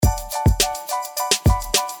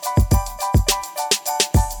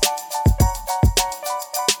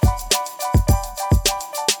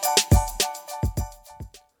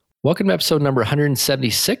Welcome to episode number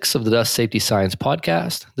 176 of the Dust Safety Science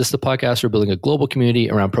Podcast. This is the podcast where we're building a global community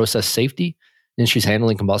around process safety and industries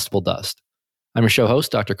handling combustible dust. I'm your show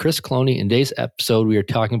host, Dr. Chris Cloney. In today's episode, we are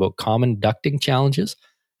talking about common ducting challenges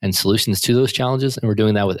and solutions to those challenges, and we're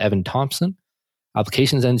doing that with Evan Thompson,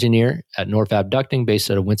 applications engineer at Norfab Ducting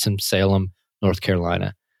based out of Winston-Salem, North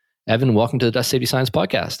Carolina. Evan, welcome to the Dust Safety Science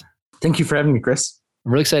Podcast. Thank you for having me, Chris.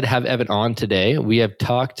 I'm really excited to have Evan on today. We have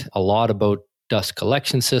talked a lot about dust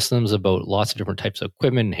collection systems, about lots of different types of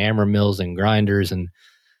equipment, and hammer mills and grinders and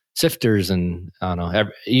sifters and I don't know,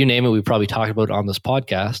 you name it, we probably talked about on this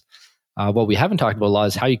podcast. What we haven't talked about a lot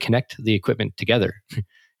is how you connect the equipment together and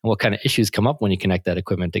what kind of issues come up when you connect that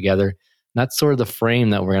equipment together. And that's sort of the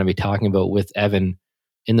frame that we're going to be talking about with Evan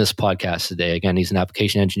in this podcast today. Again, he's an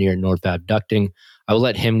application engineer at Norfab Ducting. I will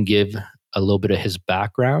let him give a little bit of his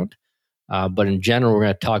background, but in general, we're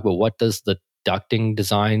going to talk about what does the ducting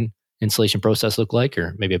design installation process look like,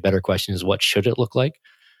 or maybe a better question is what should it look like?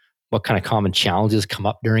 What kind of common challenges come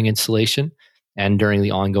up during installation and during the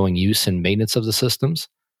ongoing use and maintenance of the systems?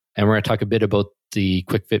 And we're going to talk a bit about the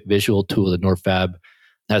Quick Fit visual tool that Norfab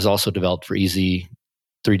has also developed for easy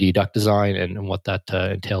 3D duct design and what that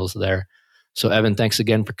entails there. So Evan, thanks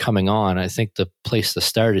again for coming on. I think the place to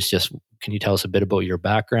start is just, can you tell us a bit about your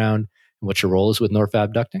background and what your role is with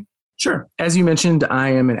Norfab Ducting? Sure. As you mentioned, I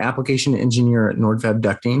am an application engineer at Norfab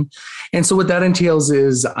Ducting. And so what that entails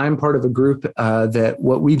is I'm part of a group that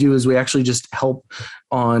what we do is we actually just help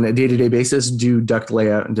on a day-to-day basis do duct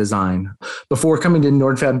layout and design. Before coming to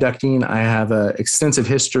Norfab Ducting, I have an extensive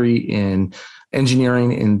history in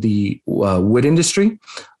engineering in the wood industry,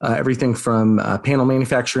 everything from panel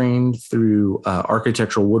manufacturing through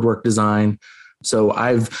architectural woodwork design. So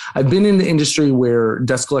I've been in the industry where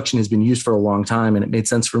dust collection has been used for a long time, and it made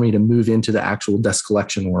sense for me to move into the actual dust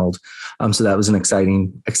collection world. So that was an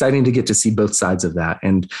exciting to get to see both sides of that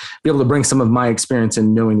and be able to bring some of my experience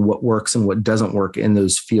in knowing what works and what doesn't work in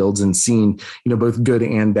those fields and seeing, both good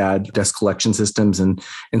and bad dust collection systems and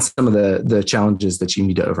some of the challenges that you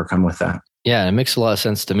need to overcome with that. Yeah, it makes a lot of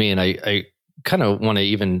sense to me. And I kind of want to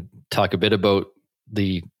even talk a bit about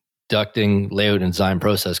the ducting layout and design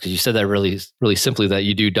process, because you said that really simply, that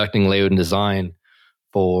you do ducting layout and design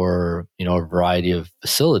for a variety of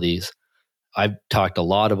facilities. I've talked a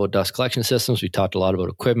lot about dust collection systems. We talked a lot about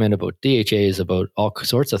equipment, about DHAs, about all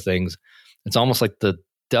sorts of things. It's almost like the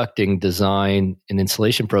ducting design and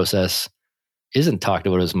installation process isn't talked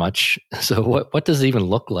about as much. So what does it even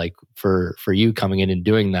look like for you coming in and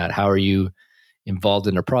doing that? How are you involved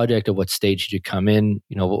in a project? At what stage did you come in?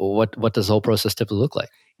 What does the whole process typically look like?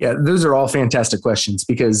 Yeah, those are all fantastic questions,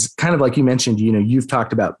 because kind of like you mentioned, you've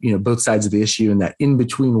talked about, both sides of the issue and that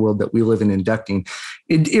in-between world that we live in ducting.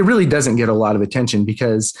 It really doesn't get a lot of attention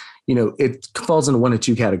because, it falls into one of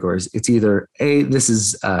two categories. It's either A, this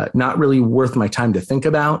is not really worth my time to think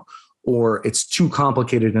about, or it's too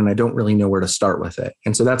complicated and I don't really know where to start with it.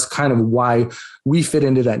 And so that's kind of why we fit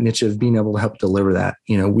into that niche of being able to help deliver that.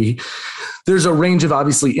 There's a range of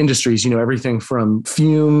obviously industries, everything from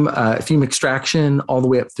fume extraction all the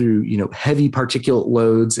way up through, heavy particulate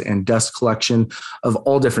loads and dust collection of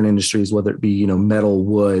all different industries, whether it be, metal,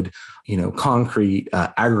 wood, concrete,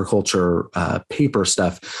 agriculture, paper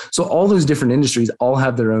stuff. So all those different industries all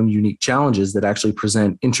have their own unique challenges that actually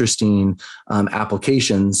present interesting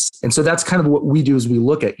applications. And so that's kind of what we do is we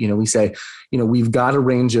look at, we say, we've got a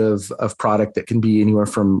range of product that can be anywhere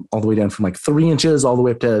from all the way down from like 3 inches all the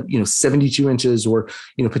way up to, 72 inches, or,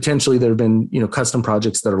 potentially there have been, custom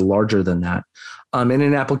projects that are larger than that. And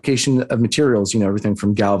an application of materials, everything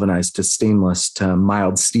from galvanized to stainless to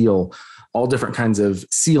mild steel, all different kinds of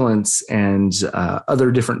sealants and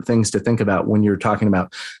other different things to think about when you're talking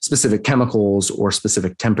about specific chemicals or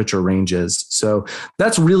specific temperature ranges. So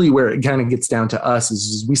that's really where it kind of gets down to us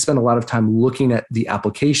is we spend a lot of time looking at the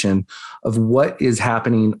application of what is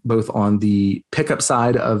happening both on the pickup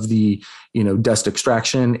side of the dust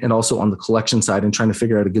extraction and also on the collection side and trying to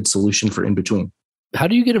figure out a good solution for in between. How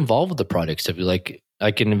do you get involved with the projects? If you like,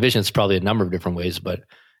 I can envision it's probably a number of different ways, but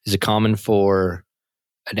is it common for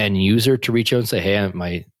an end user to reach out and say, hey,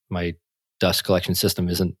 my dust collection system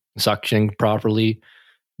isn't suctioning properly?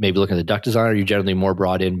 Maybe looking at the duct design. Are you generally more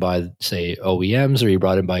brought in by, say, OEMs, or are you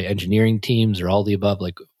brought in by engineering teams, or all the above?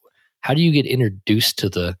 Like, how do you get introduced to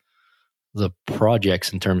the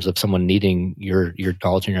projects in terms of someone needing your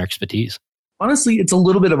knowledge and your expertise? Honestly, it's a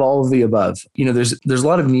little bit of all of the above. There's a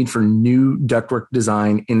lot of need for new ductwork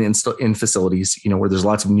design in facilities, where there's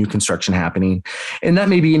lots of new construction happening. And that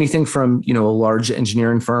may be anything from, a large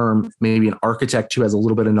engineering firm, maybe an architect who has a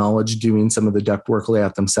little bit of knowledge doing some of the ductwork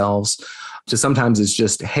layout themselves. So sometimes it's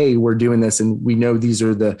just, hey, we're doing this and we know these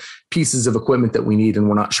are the pieces of equipment that we need and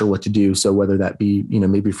we're not sure what to do. So whether that be,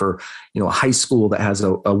 maybe for, a high school that has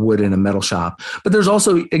a wood and a metal shop. But there's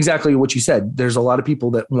also exactly what you said. There's a lot of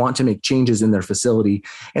people that want to make changes in their facility.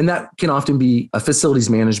 And that can often be a facilities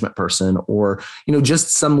management person or,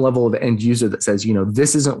 just some level of end user that says,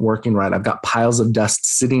 this isn't working right. I've got piles of dust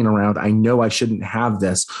sitting around. I know I shouldn't have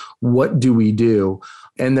this. What do we do?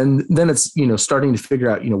 And then it's, starting to figure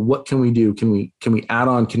out, what can we do? Can we add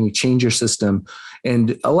on? Can we change your system?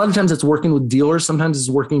 And a lot of times it's working with dealers. Sometimes it's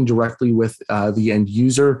working directly with the end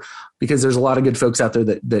user, because there's a lot of good folks out there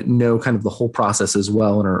that know kind of the whole process as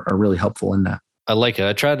well and are really helpful in that. I like it.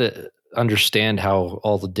 I try to understand how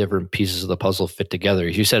all the different pieces of the puzzle fit together.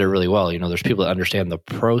 You said it really well. There's people that understand the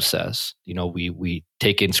process. We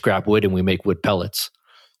take in scrap wood and we make wood pellets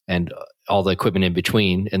and all the equipment in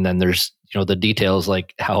between. And then there's, the details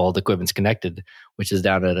like how all the equipment's connected, which is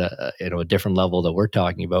down at a different level that we're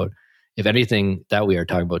talking about. If anything that we are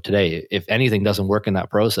talking about today, if anything doesn't work in that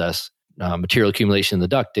process, material accumulation in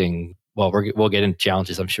the ducting, well, we'll get into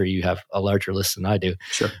challenges. I'm sure you have a larger list than I do.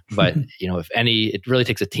 Sure. But, it really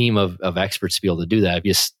takes a team of experts to be able to do that. If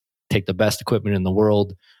you just take the best equipment in the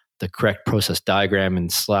world, the correct process diagram,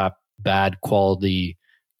 and slap bad quality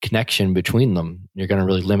connection between them, you're going to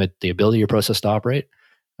really limit the ability of your process to operate.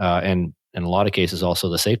 And in a lot of cases, also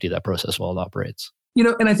the safety of that process while it operates.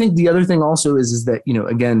 And I think the other thing also is that,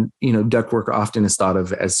 again, ductwork often is thought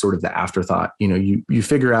of as sort of the afterthought. You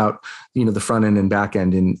figure out, the front end and back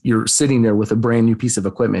end, and you're sitting there with a brand new piece of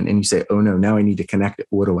equipment and you say, oh no, now I need to connect it.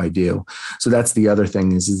 What do I do? So that's the other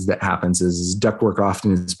thing is that happens is ductwork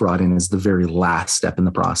often is brought in as the very last step in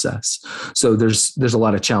the process. So there's a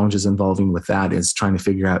lot of challenges involving with that, is trying to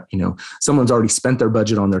figure out, someone's already spent their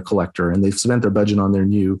budget on their collector and they've spent their budget on their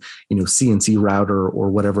new, CNC router or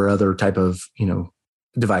whatever other type of,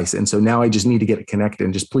 device. And so now I just need to get it connected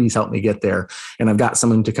and just please help me get there. And I've got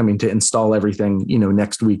someone to come in to install everything,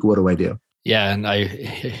 next week. What do I do? Yeah. And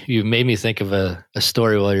you made me think of a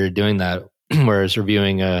story while you're doing that, where I was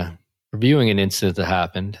reviewing an incident that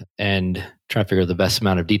happened and trying to figure out the best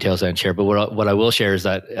amount of details I can share. But what I will share is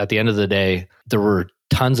that at the end of the day, there were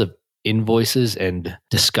tons of invoices and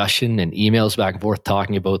discussion and emails back and forth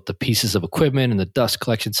talking about the pieces of equipment and the dust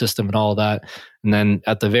collection system and all that. And then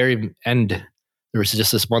at the very end, there was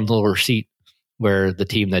just this one little receipt where the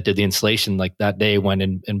team that did the installation like that day went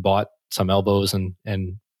and bought some elbows and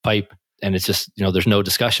pipe. And it's just, there's no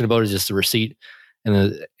discussion about it, it's just a receipt. And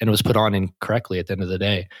it was put on incorrectly at the end of the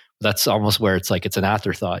day. That's almost where it's like, it's an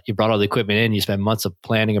afterthought. You brought all the equipment in, you spend months of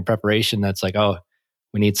planning and preparation. That's like, oh,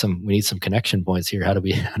 we need some connection points here. How do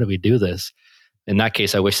we do this? In that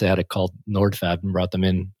case, I wish they had called Nordfab and brought them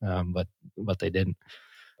in, but they didn't.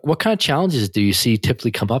 What kind of challenges do you see typically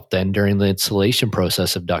come up then during the installation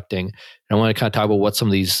process of ducting? And I want to kind of talk about what some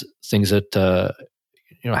of these things that,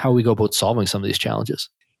 how we go about solving some of these challenges.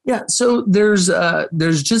 Yeah. So there's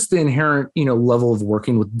just the inherent, level of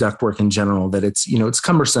working with ductwork in general that it's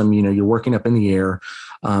cumbersome. You're working up in the air.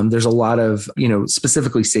 There's a lot of,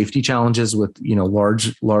 specifically safety challenges with,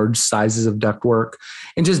 large sizes of ductwork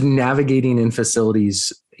and just navigating in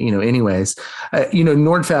facilities. Nordfab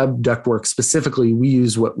ductwork specifically, we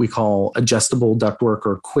use what we call adjustable ductwork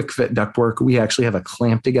or quick fit ductwork. We actually have a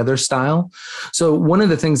clamp together style. So one of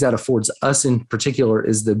the things that affords us in particular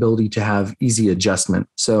is the ability to have easy adjustment.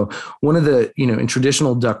 So one of the, in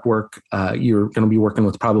traditional ductwork, you're going to be working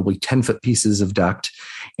with probably 10-foot pieces of duct,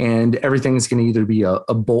 and everything's going to either be a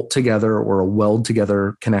bolt together or a weld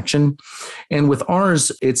together connection. And with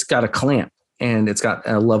ours, it's got a clamp. And it's got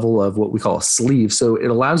a level of what we call a sleeve. So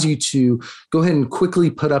it allows you to go ahead and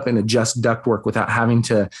quickly put up and adjust ductwork without having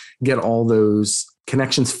to get all those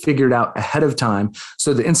connections figured out ahead of time.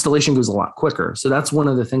 So the installation goes a lot quicker. So that's one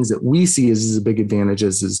of the things that we see is a big advantage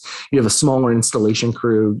is you have a smaller installation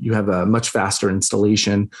crew, you have a much faster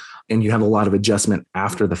installation, and you have a lot of adjustment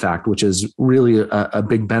after the fact, which is really a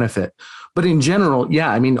big benefit. But in general,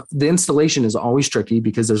 the installation is always tricky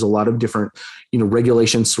because there's a lot of different,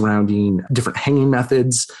 regulations surrounding different hanging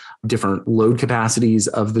methods, different load capacities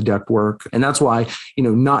of the ductwork. And that's why,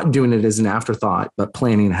 not doing it as an afterthought, but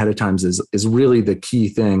planning ahead of time is really the key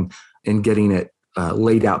thing in getting it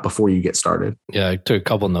laid out before you get started. Yeah, I took a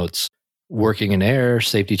couple notes. Working in air,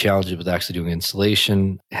 safety challenges with actually doing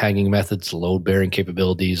installation, hanging methods, load bearing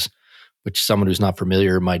capabilities, which someone who's not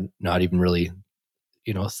familiar might not even really,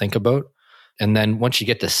 think about. And then once you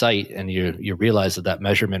get to site and you realize that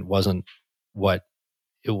measurement wasn't what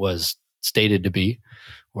it was stated to be,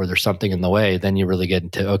 or there's something in the way, then you really get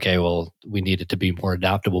into, okay, well, we need it to be more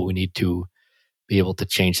adaptable. We need to be able to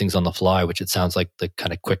change things on the fly, which it sounds like the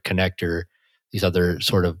kind of quick connector, these other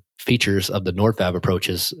sort of features of the NordFab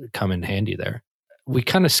approaches come in handy there. We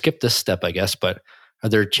kind of skipped this step, I guess, but are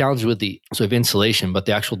there challenges with the sort of installation, but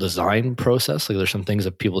the actual design process? Like there's some things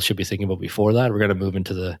that people should be thinking about before that. We're going to move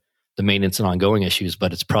into the maintenance and ongoing issues,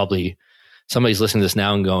 but it's probably somebody's listening to this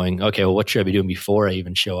now and going, okay, well, what should I be doing before I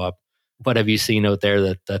even show up? What have you seen out there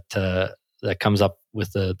that comes up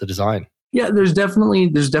with the design? Yeah, there's definitely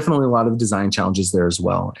a lot of design challenges there as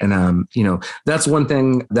well. And, that's one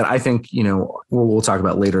thing that I think, we'll talk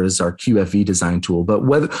about later is our QFV design tool. But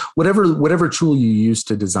whatever tool you use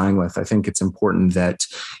to design with, I think it's important that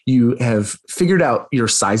you have figured out your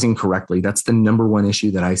sizing correctly. That's the number one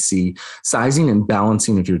issue that I see, sizing and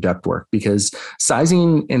balancing of your ductwork, because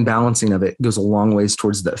sizing and balancing of it goes a long ways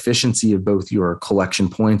towards the efficiency of both your collection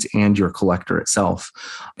points and your collector itself.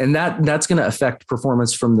 And that's going to affect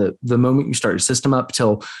performance from the moment you start your system up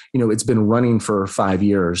till, it's been running for 5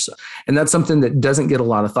 years. And that's something that doesn't get a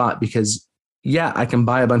lot of thought because, yeah, I can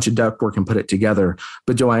buy a bunch of ductwork and put it together,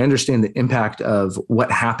 but do I understand the impact of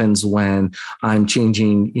what happens when I'm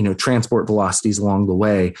changing, transport velocities along the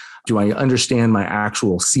way? Do I understand my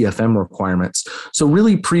actual CFM requirements? So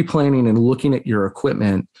really pre-planning and looking at your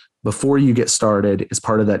equipment before you get started is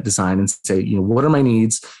part of that design and say, what are my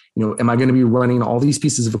needs? Am I going to be running all these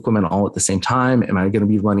pieces of equipment all at the same time? Am I going to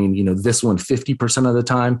be running, this one 50% of the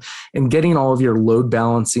time? And getting all of your load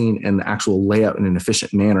balancing and actual layout in an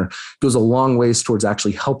efficient manner goes a long ways towards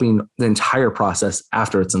actually helping the entire process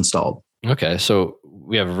after it's installed. Okay. So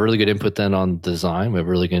we have really good input then on design. We have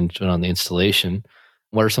really good input on the installation.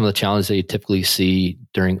 What are some of the challenges that you typically see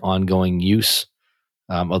during ongoing use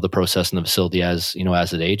of the process in the facility as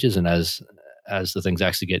it ages and as the things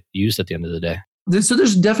actually get used at the end of the day? So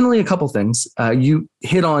there's definitely a couple things you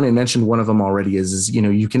hit on and mentioned. One of them already is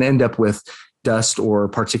you can end up with dust or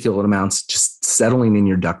particulate amounts just settling in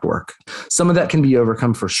your ductwork. Some of that can be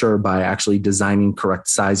overcome for sure by actually designing correct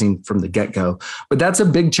sizing from the get-go. But that's a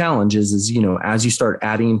big challenge is as you start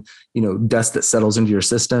adding, dust that settles into your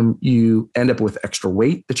system, you end up with extra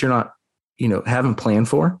weight that you're not, haven't planned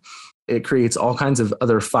for. It creates all kinds of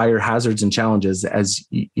other fire hazards and challenges, as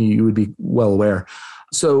you would be well aware.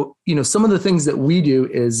 So, some of the things that we do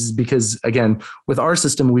is because, again, with our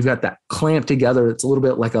system, we've got that clamped together. It's a little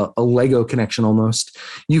bit like a Lego connection almost.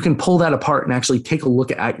 You can pull that apart and actually take a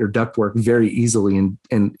look at your ductwork very easily and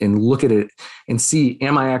look at it and see,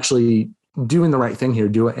 am I actually doing the right thing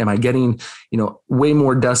here? Am I getting, way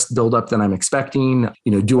more dust buildup than I'm expecting?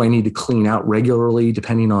 Do I need to clean out regularly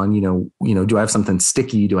depending on, do I have something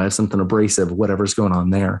sticky? Do I have something abrasive? Whatever's going on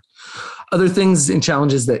there. Other things and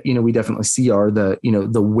challenges that, we definitely see are the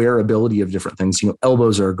wearability of different things.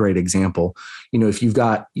 Elbows are a great example. If you've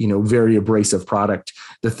got, very abrasive product,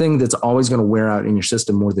 the thing that's always going to wear out in your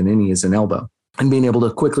system more than any is an elbow. And being able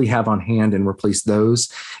to quickly have on hand and replace those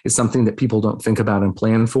is something that people don't think about and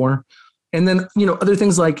plan for. And then, other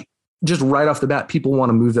things like just right off the bat, people want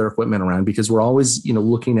to move their equipment around because we're always,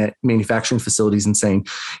 looking at manufacturing facilities and saying,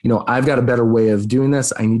 I've got a better way of doing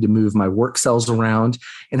this. I need to move my work cells around,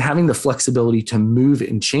 and having the flexibility to move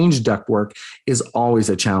and change ductwork is always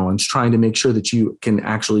a challenge. Trying to make sure that you can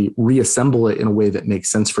actually reassemble it in a way that makes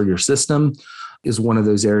sense for your system is one of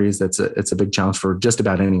those areas it's a big challenge for just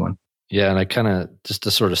about anyone. Yeah, and I kind of, just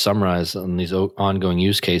to sort of summarize on these ongoing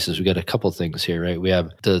use cases, we got a couple of things here, right? We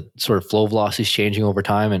have the sort of flow velocities changing over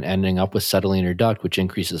time and ending up with settling in your duct, which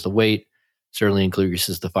increases the weight, certainly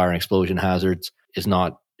increases the fire and explosion hazards, is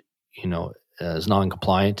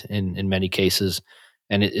non-compliant in many cases,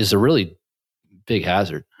 and it is a really big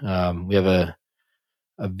hazard. We have a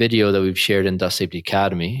video that we've shared in Dust Safety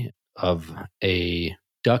Academy of a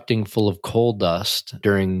ducting full of coal dust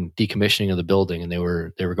during decommissioning of the building, and they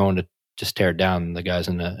were going to just tear it down. The guys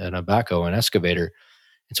in a backhoe and excavator,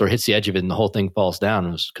 and sort of hits the edge of it, and the whole thing falls down.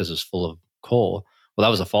 It was because it's full of coal. Well,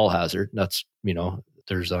 that was a fall hazard. That's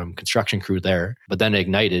there's construction crew there, but then it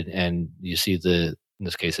ignited, and you see in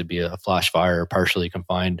this case it'd be a flash fire, or partially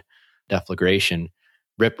confined deflagration,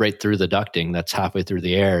 rip right through the ducting that's halfway through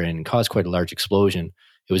the air and cause quite a large explosion.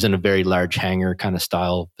 It was in a very large hangar kind of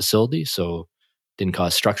style facility, so didn't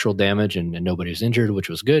cause structural damage and nobody was injured, which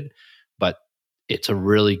was good. But it's a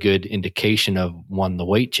really good indication of, one, the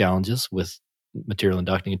weight challenges with material and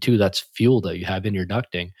ducting, and two, that's fuel that you have in your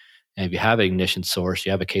ducting. And if you have an ignition source,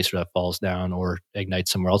 you have a case where that falls down or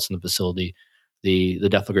ignites somewhere else in the facility, the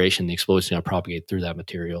deflagration, the explosion is going to propagate through that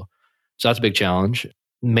material. So that's a big challenge.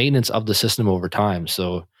 Maintenance of the system over time.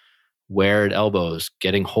 So weared elbows,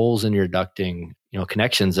 getting holes in your ducting,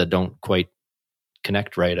 connections that don't quite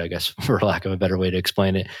connect right, I guess, for lack of a better way to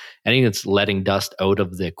explain it. Anything that's letting dust out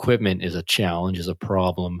of the equipment is a challenge, is a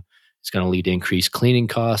problem. It's going to lead to increased cleaning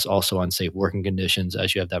costs, also unsafe working conditions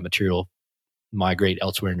as you have that material migrate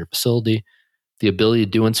elsewhere in your facility. The ability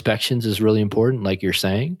to do inspections is really important, like you're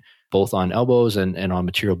saying, both on elbows and on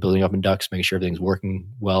material building up in ducts, making sure everything's working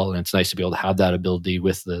well. And it's nice to be able to have that ability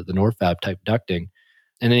with the Norfab type ducting.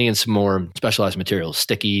 And then again, some more specialized materials,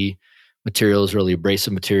 sticky materials, really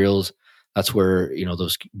abrasive materials. That's where,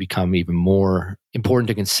 those become even more important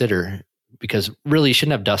to consider, because really you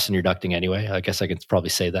shouldn't have dust in your ducting anyway. I guess I can probably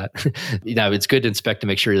say that. It's good to inspect to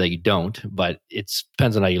make sure that you don't, but it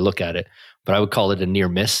depends on how you look at it. But I would call it a near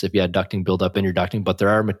miss if you had ducting build up in your ducting. But there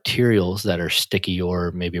are materials that are sticky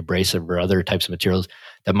or maybe abrasive or other types of materials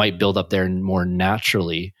that might build up there more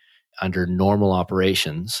naturally under normal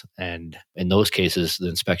operations. And in those cases, the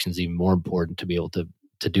inspection is even more important to be able to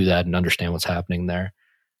do that and understand what's happening there.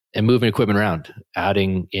 And moving equipment around,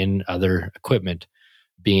 adding in other equipment,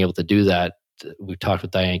 being able to do that. We've talked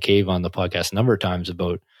with Diane Cave on the podcast a number of times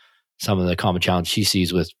about some of the common challenges she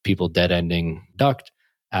sees with people dead-ending duct,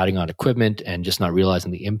 adding on equipment, and just not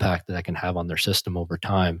realizing the impact that can have on their system over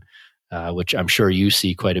time, which I'm sure you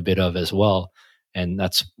see quite a bit of as well. And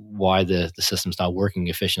that's why the system's not working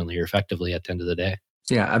efficiently or effectively at the end of the day.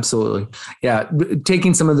 Yeah, absolutely. Yeah.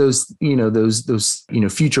 Taking some of those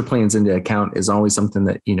future plans into account is always something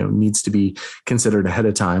that, needs to be considered ahead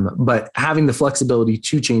of time, but having the flexibility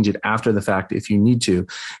to change it after the fact, if you need to,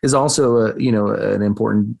 is also an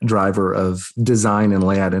important driver of design and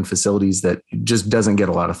layout in facilities that just doesn't get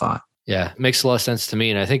a lot of thought. Yeah, it makes a lot of sense to me.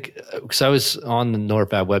 And I think because I was on the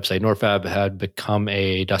Norfab website, Norfab had become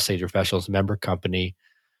a Dust Safety Professionals member company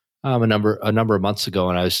a number of months ago,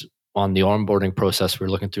 and I was on the onboarding process. We were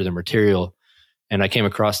looking through the material, and I came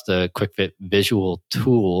across the QuickFit Visual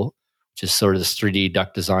tool, which is sort of this 3D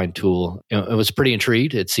duct design tool. I was pretty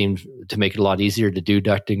intrigued. It seemed to make it a lot easier to do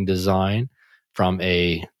ducting design from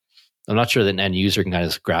I'm not sure that an end user can kind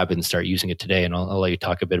of grab it and start using it today. And I'll let you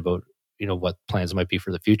talk a bit about, what plans might be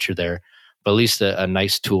for the future there. But at least a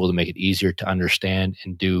nice tool to make it easier to understand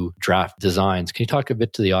and do draft designs. Can you talk a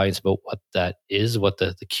bit to the audience about what that is, what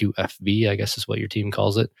the QFV, I guess is what your team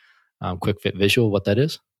calls it, QuickFit Visual, what that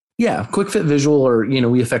is? Yeah, QuickFit Visual, or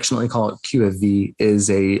we affectionately call it QFV,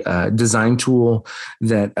 is a design tool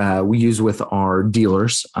that we use with our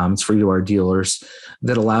dealers. It's free to our dealers,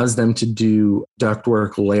 that allows them to do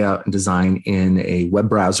ductwork, layout, and design in a web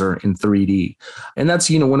browser in 3D. And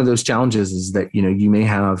that's one of those challenges is that you may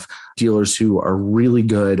have dealers who are really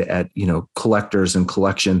good at collectors and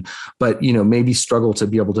collection, but maybe struggle to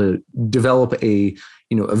be able to develop a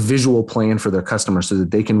visual plan for their customer so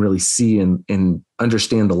that they can really see and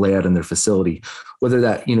understand the layout in their facility, whether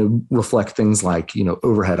that, reflect things like,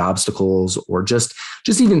 overhead obstacles, or just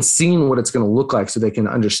even seeing what it's going to look like so they can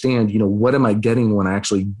understand, what am I getting when I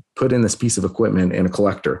actually put in this piece of equipment and a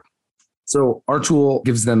collector. So our tool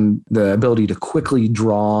gives them the ability to quickly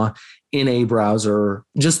draw in a browser,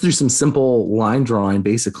 just through some simple line drawing,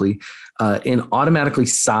 basically, and automatically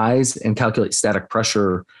size and calculate static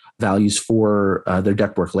pressure values for their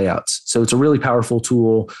ductwork layouts. So it's a really powerful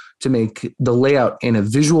tool to make the layout in a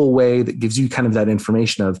visual way that gives you kind of that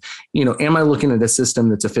information of, am I looking at a system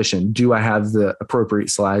that's efficient? Do I have the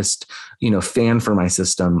appropriate sized, fan for my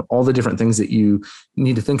system? All the different things that you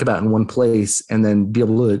need to think about in one place, and then be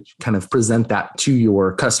able to kind of present that to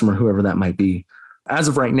your customer, whoever that might be. As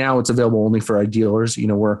of right now, it's available only for our dealers.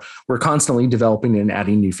 We're constantly developing and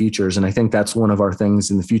adding new features. And I think that's one of our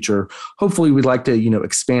things in the future. Hopefully we'd like to,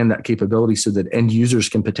 expand that capability so that end users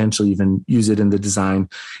can potentially even use it in the design.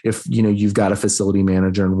 If, you've got a facility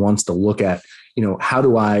manager and wants to look at, how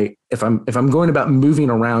do I, if I'm going about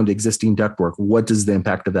moving around existing ductwork, what does the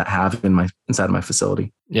impact of that have inside of my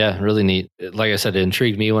facility? Yeah, really neat. Like I said, it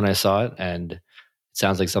intrigued me when I saw it, and it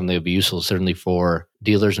sounds like something that would be useful, certainly for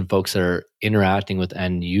dealers and folks that are interacting with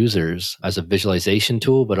end users as a visualization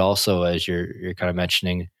tool, but also, as you're kind of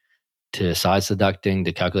mentioning, to size the ducting,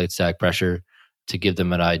 to calculate static pressure, to give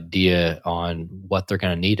them an idea on what they're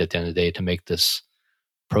going to need at the end of the day to make this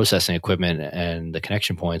processing equipment and the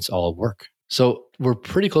connection points all work. So we're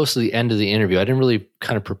pretty close to the end of the interview. I didn't really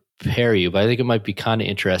kind of prepare you, but I think it might be kind of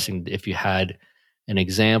interesting if you had an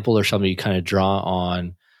example or something you kind of draw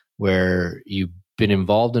on where you been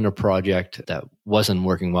involved in a project that wasn't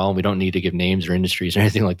working well. We don't need to give names or industries or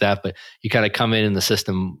anything like that, but you kind of come in and the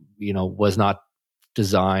system, was not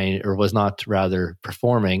designed, or was not rather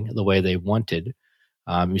performing the way they wanted.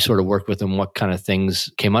 You sort of worked with them. What kind of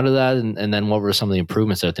things came out of that? And then what were some of the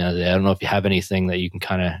improvements at the end of the day? I don't know if you have anything that you can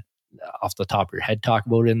kind of off the top of your head talk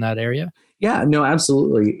about it in that area? Yeah, no,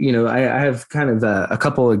 absolutely. I have kind of a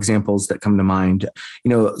couple examples that come to mind.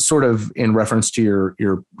 Sort of in reference to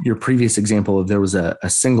your previous example of there was a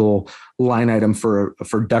single line item for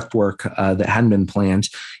ductwork that hadn't been planned.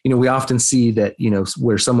 We often see that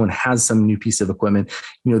where someone has some new piece of equipment,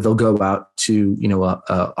 they'll go out to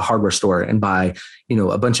a hardware store and buy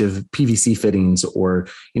a bunch of PVC fittings, or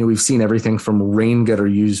we've seen everything from rain gutter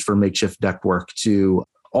used for makeshift ductwork to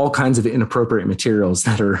all kinds of inappropriate materials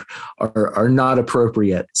that are not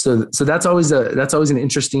appropriate. So that's always an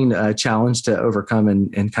interesting challenge to overcome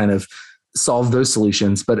and kind of solve those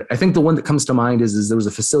solutions. But I think the one that comes to mind is there was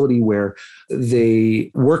a facility where the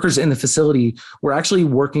workers in the facility were actually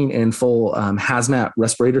working in full hazmat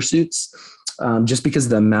respirator suits, just because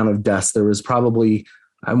of the amount of dust. There was probably,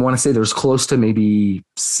 I want to say there's close to maybe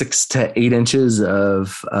 6 to 8 inches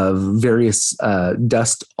of various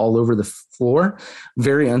dust all over the floor.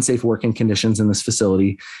 Very unsafe working conditions in this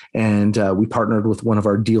facility. And we partnered with one of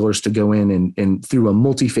our dealers to go in and through a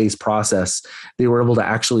multi-phase process, they were able to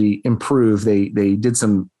actually improve. They did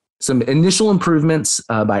some initial improvements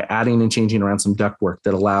by adding and changing around some ductwork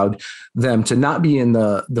that allowed them to not be in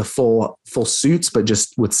the full suits, but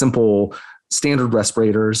just with simple standard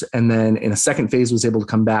respirators. And then in a second phase was able to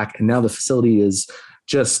come back. And now the facility is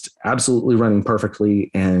just absolutely running perfectly,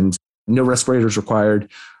 and no respirators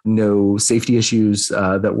required, no safety issues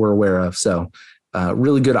that we're aware of. So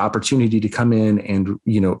really good opportunity to come in and,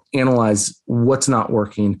 analyze what's not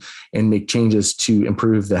working and make changes to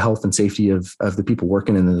improve the health and safety of the people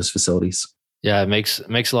working in those facilities. Yeah, it makes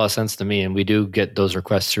a lot of sense to me. And we do get those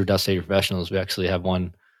requests through Dust Safety Professionals. We actually have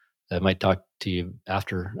one that might talk to you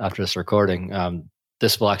after this recording.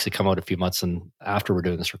 This will actually come out a few months and after we're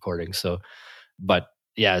doing this recording. So, but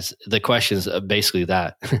yeah, the question is basically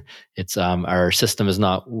that it's our system is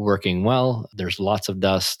not working well. There's lots of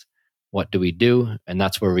dust. What do we do? And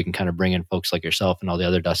that's where we can kind of bring in folks like yourself and all the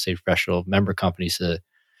other Dust Safety Professional member companies to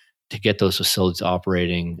get those facilities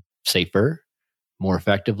operating safer, more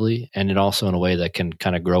effectively, and then also in a way that can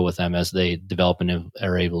kind of grow with them as they develop and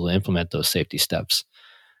are able to implement those safety steps.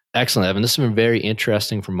 Excellent, Evan. This has been very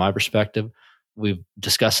interesting from my perspective. We've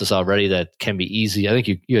discussed this already, that can be easy. I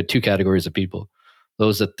think you had 2 categories of people: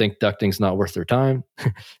 those that think ducting's not worth their time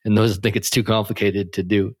and those that think it's too complicated to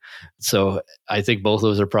do. So I think both of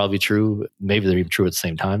those are probably true. Maybe they're even true at the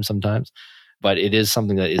same time sometimes, but it is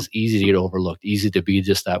something that is easy to get overlooked, easy to be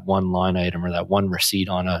just that one line item or that one receipt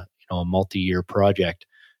on a multi-year project.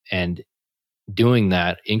 And doing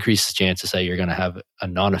that increases chances that you're going to have a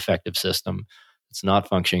non-effective system. It's not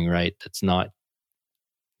functioning right. That's not,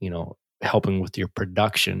 helping with your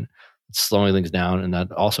production. It's slowing things down, and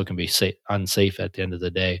that also can be unsafe at the end of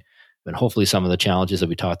the day. But hopefully some of the challenges that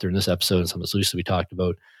we talked through in this episode and some of the solutions we talked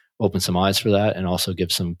about open some eyes for that, and also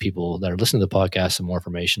give some people that are listening to the podcast some more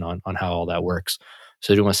information on how all that works.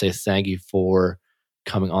 So I do want to say thank you for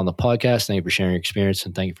coming on the podcast. Thank you for sharing your experience,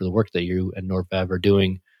 and thank you for the work that you and NordFab are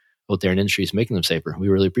doing out there in industries, making them safer. We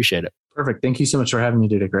really appreciate it. Perfect. Thank you so much for having me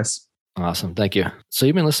today, Chris. Awesome. Thank you. So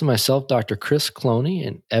you've been listening to myself, Dr. Chris Cloney,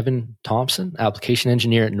 and Evan Thompson, application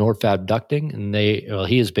engineer at NordFab Ducting. And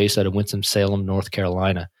he is based out of Winston-Salem, North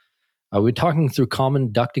Carolina. We're talking through common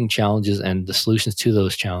ducting challenges and the solutions to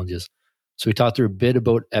those challenges. So we talked through a bit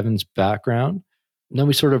about Evan's background. And then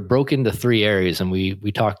we sort of broke into 3 areas, and we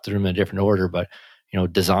talked through them in a different order, but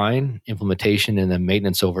design, implementation, and then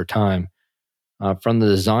maintenance over time. From the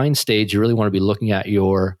design stage, you really want to be looking at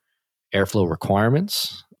your airflow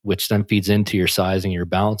requirements, which then feeds into your sizing, your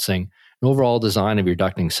balancing, and overall design of your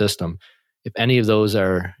ducting system. If any of those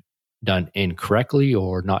are done incorrectly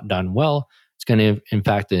or not done well, it's going to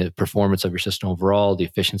impact the performance of your system overall, the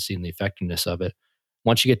efficiency and the effectiveness of it.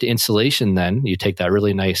 Once you get to installation, then you take that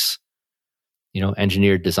really nice,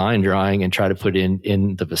 engineered design drawing and try to put it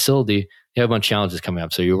in the facility. You have a bunch of challenges coming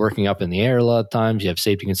up. So you're working up in the air a lot of times. You have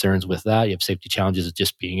safety concerns with that. You have safety challenges of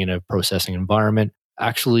just being in a processing environment.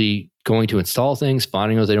 Actually going to install things,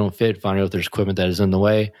 finding out they don't fit, finding out there's equipment that is in the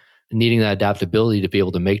way, needing that adaptability to be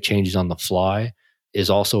able to make changes on the fly is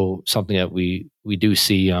also something that we do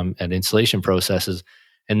see at installation processes.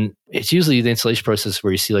 And it's usually the installation process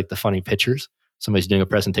where you see like the funny pictures. Somebody's doing a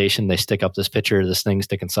presentation, they stick up this picture of this thing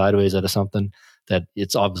sticking sideways out of something that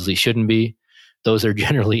it's obviously shouldn't be. Those are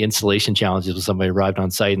generally installation challenges when somebody arrived on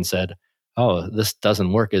site and said, oh, this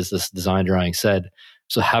doesn't work as this design drawing said.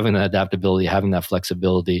 So having that adaptability, having that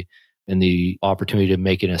flexibility, and the opportunity to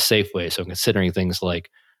make it in a safe way. So considering things like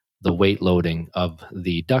the weight loading of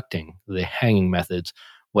the ducting, the hanging methods,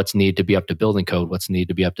 what's needed to be up to building code, what's needed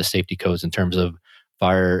to be up to safety codes in terms of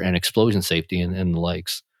fire and explosion safety and the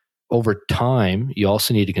likes. Over time, you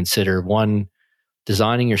also need to consider, one,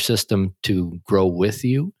 designing your system to grow with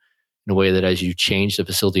you in a way that as you change the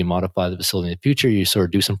facility and modify the facility in the future, you sort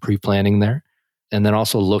of do some pre-planning there. And then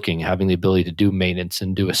also having the ability to do maintenance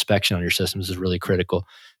and do inspection on your systems is really critical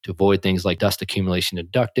to avoid things like dust accumulation and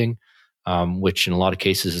ducting, which in a lot of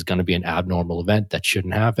cases is going to be an abnormal event that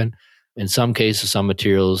shouldn't happen. In some cases, some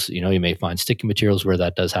materials, you may find sticky materials where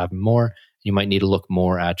that does happen more. You might need to look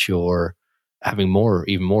more at having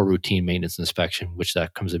even more routine maintenance inspection, which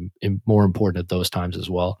that comes in more important at those times as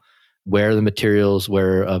well. Where the materials,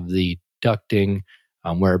 where of the ducting,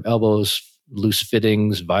 where of elbows, loose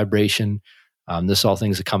fittings, vibration. This all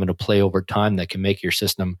things that come into play over time that can make your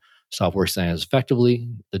system stop working as effectively.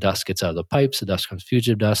 The dust gets out of the pipes, the dust becomes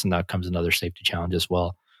fugitive dust, and that comes another safety challenge as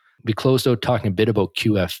well. We closed out talking a bit about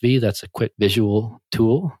QFV. That's a quick visual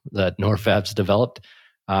tool that Norfab's developed.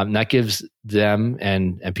 That gives them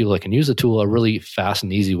and people that can use the tool a really fast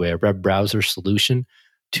and easy way, a web browser solution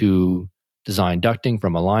to design ducting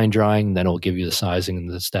from a line drawing. Then it'll give you the sizing and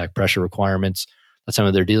the stack pressure requirements that some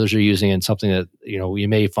of their dealers are using, and something that you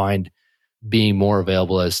may find being more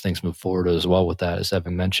available as things move forward as well with that, as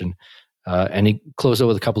Evan mentioned. And he closed out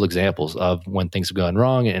with a couple examples of when things have gone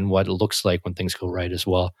wrong and what it looks like when things go right as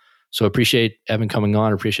well. So appreciate Evan coming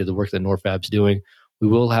on. Appreciate the work that Norfab's doing. We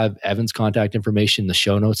will have Evan's contact information in the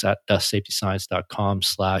show notes at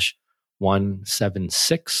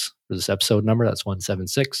dustsafetyscience.com/176 for this episode number. That's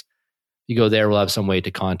 176. You go there, we'll have some way to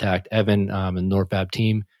contact Evan and Norfab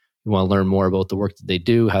team. You want to learn more about the work that they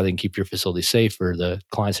do, how they can keep your facility safe, or the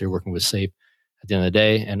clients that you're working with safe at the end of the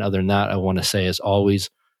day. And other than that, I want to say, as always,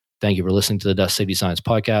 thank you for listening to the Dust Safety Science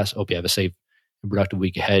podcast. Hope you have a safe and productive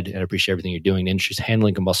week ahead, and I appreciate everything you're doing. The industry's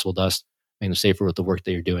handling combustible dust, making them safer with the work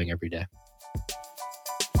that you're doing every day.